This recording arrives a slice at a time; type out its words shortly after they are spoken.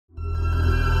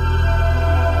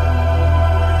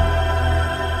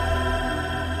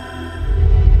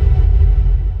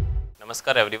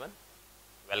Namaskar everyone,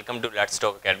 welcome to Let's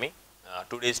Talk Academy.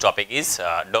 Today's topic is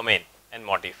domain and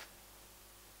motif.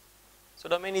 So,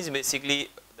 domain is basically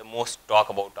the most talk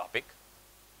about topic,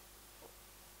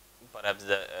 perhaps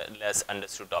the less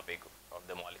understood topic of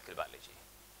the molecular biology.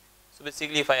 So,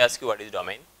 basically if I ask you what is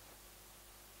domain,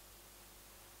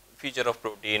 feature of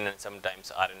protein and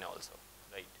sometimes RNA also,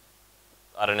 right?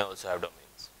 RNA also have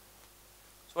domains.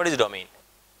 So, what is domain?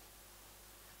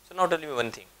 So, now tell me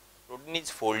one thing, protein is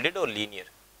folded or linear?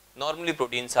 Normally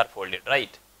proteins are folded,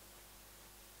 right?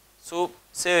 So,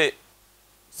 say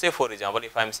for example,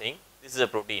 if I am saying this is a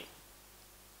protein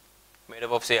made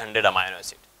up of say 100 amino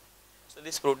acid. So,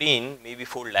 this protein may be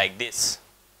folded like this.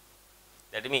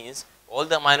 That means all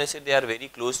the amino acids, they are very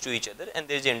close to each other and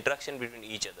there is interaction between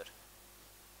each other.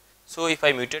 So, if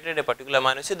I mutated a particular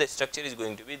amino acid, the structure is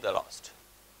going to be the lost.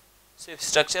 So, if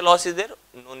structure loss is there,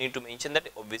 no need to mention that,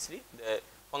 obviously the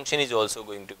function is also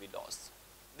going to be lost.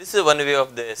 This is one way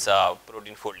of this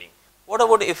protein folding. What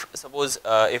about if suppose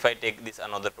if I take this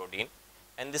another protein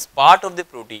and this part of the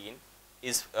protein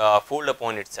is fold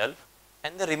upon itself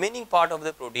and the remaining part of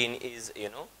the protein is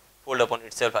fold upon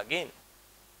itself again.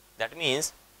 That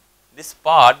means this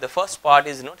part, the first part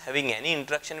is not having any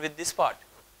interaction with this part,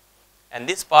 and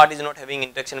this part is not having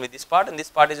interaction with this part, and this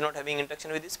part is not having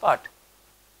interaction with this part.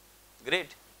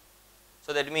 Great.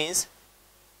 So, that means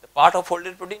the part of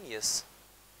folded protein, yes,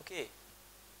 okay.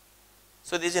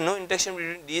 So, there is no interaction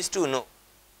between these two, no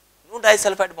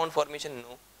disulfide bond formation,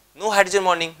 no hydrogen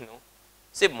bonding, no.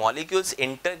 Say molecules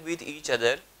interact with each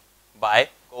other by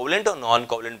covalent or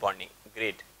non-covalent bonding,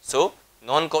 great. So,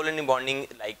 non-covalent bonding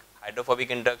like hydrophobic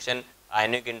interaction,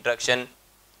 ionic interaction,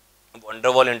 van der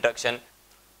Waals interaction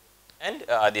and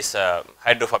this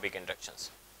hydrophobic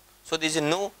interactions. So, there is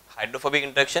no hydrophobic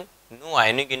interaction, no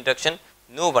ionic interaction,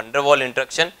 no van der Waals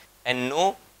interaction and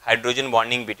no hydrogen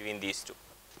bonding between these two.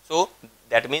 So,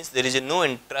 that means there is no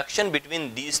interaction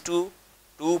between these two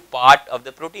part of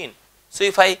the protein. So,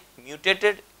 if I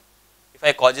mutated, if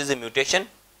I causes a mutation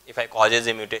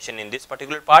in this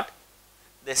particular part,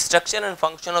 the structure and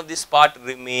function of this part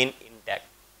remain intact,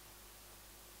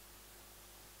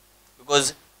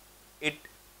 because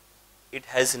it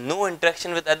has no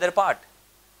interaction with other part.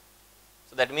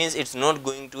 So, that means it is not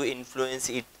going to influence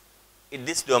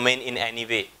this domain in any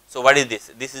way. So, what is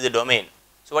this? This is a domain.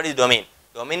 So, what is domain?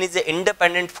 Domain is an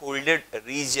independent folded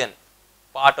region,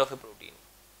 part of a protein.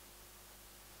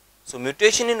 So,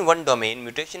 mutation in one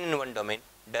domain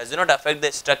does not affect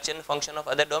the structure and function of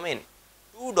other domain.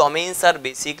 Two domains are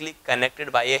basically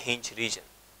connected by a hinge region.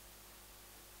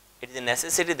 It is a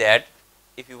necessity that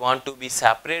if you want to be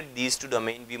separate these two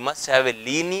domains, we must have a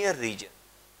linear region,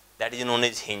 that is known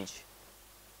as hinge.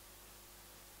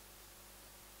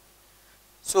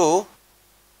 So,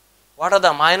 what are the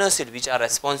amino acids which are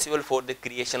responsible for the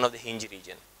creation of the hinge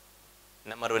region?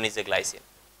 Number one is the glycine.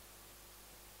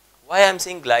 Why I am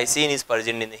saying glycine is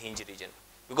present in the hinge region?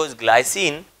 Because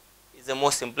glycine is the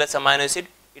most simplest amino acid.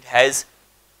 It has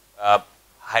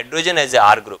hydrogen as a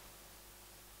R group,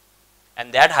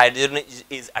 and that hydrogen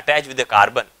is attached with the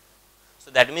carbon.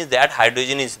 So, that means that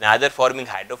hydrogen is neither forming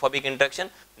hydrophobic interaction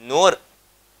nor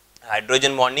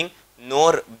hydrogen bonding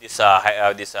nor this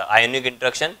ionic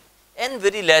interaction and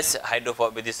very less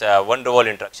hydrophobic van der Waals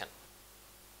interaction.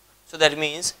 So, that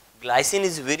means glycine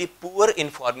is very poor in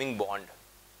forming bond.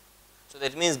 So,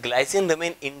 that means glycine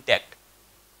remain intact.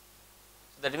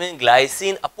 So, that means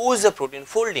glycine oppose the protein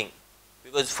folding,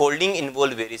 because folding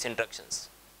involve various interactions.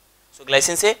 So,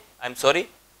 glycine say I am sorry,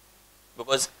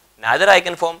 because neither I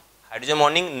can form hydrogen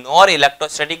bonding nor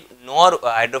electrostatic nor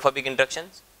hydrophobic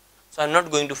interactions. So, I am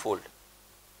not going to fold.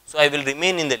 So, I will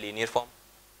remain in the linear form.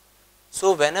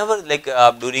 So, whenever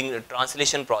during the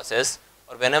translation process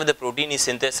or whenever the protein is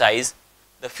synthesized,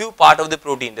 the few part of the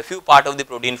protein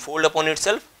fold upon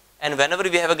itself, and whenever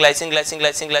we have a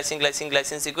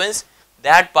glycine sequence,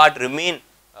 that part remain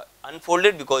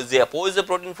unfolded because they oppose the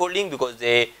protein folding, because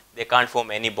they can't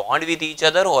form any bond with each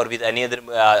other or with any other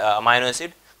amino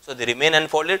acid. So, they remain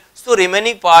unfolded. So,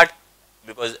 remaining part,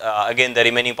 because again the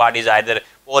remaining part is either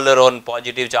polar on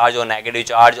positive charge or negative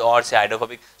charge or say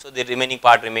hydrophobic. So, the remaining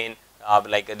part remain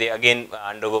they again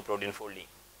undergo protein folding.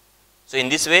 So, in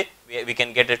this way we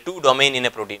can get a two domain in a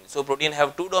protein. So, protein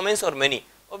have two domains or many?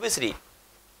 Obviously,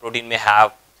 protein may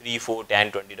have 3, 4,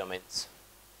 10, 20 domains.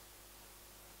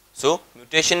 So,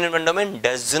 mutation in one domain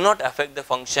does not affect the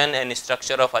function and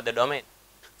structure of other domain.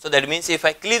 So, that means if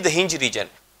I cleave the hinge region,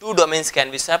 two domains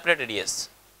can be separated, yes.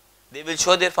 They will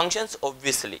show their functions,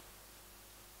 obviously.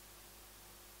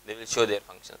 They will show their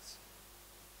functions.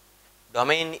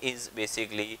 Domain is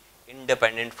basically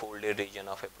independent folded region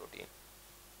of a protein.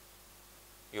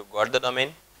 You got the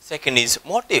domain, Second is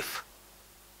motif.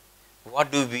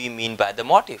 What do we mean by the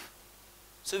motif?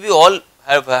 So we all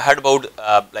have heard about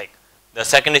like the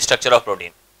second structure of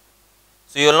protein.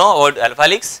 So you all know about alpha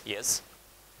helix, yes,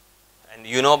 and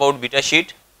you know about beta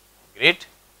sheet, great.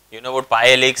 You know about pi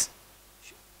helix,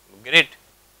 great.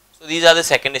 So these are the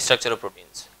second structure of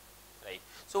proteins, right?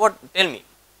 So what? Tell me,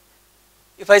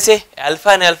 if I say alpha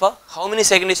and alpha, how many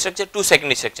second structure? 2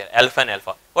 second structure, alpha and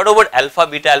alpha. What about alpha,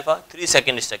 beta, alpha? 3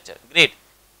 second structure, great.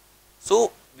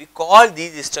 So we call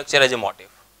these structure as a motif.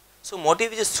 So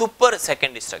motif is a super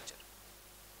second structure.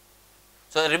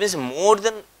 So that means more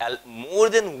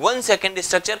than one second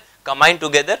structure combined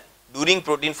together during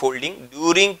protein folding.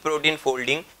 During protein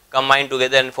folding combined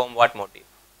together and form what motif?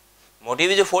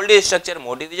 Motif is a folded structure.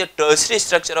 Motif is a tertiary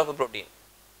structure of a protein.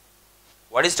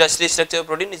 What is tertiary structure of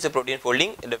protein? It's a protein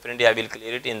folding. Definitely I will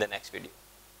clear it in the next video.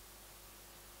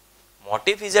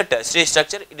 Motif is a tertiary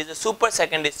structure. It is a super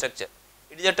second structure.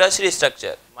 It is a tertiary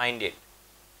structure. Mind it.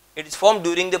 It is formed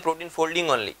during the protein folding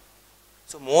only.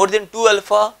 So more than 2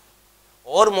 alpha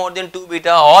or more than 2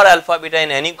 beta or alpha beta in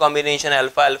any combination,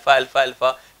 alpha alpha alpha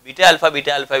alpha, beta alpha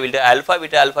beta alpha beta, alpha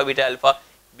beta alpha beta alpha,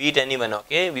 beat anyone,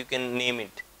 okay, you can name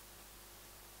it.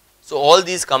 So all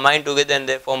these combine together and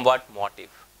they form what? Motif.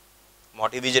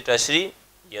 Motif is a tertiary,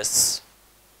 yes.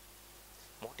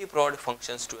 Motif provide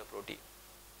functions to a protein.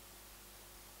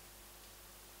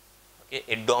 Okay,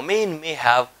 a domain may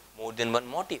have more than one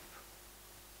motif,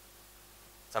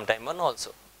 sometime one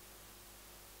also.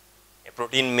 A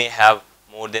protein may have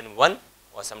more than one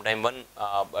or sometime one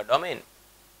domain.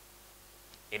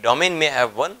 A domain may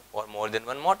have one or more than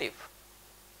one motif.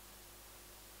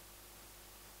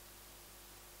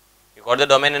 You got the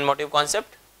domain and motif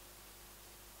concept?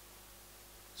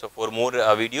 So for more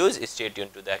videos, stay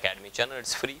tuned to the Academy channel.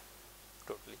 It's free,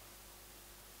 totally.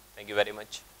 Thank you very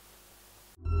much.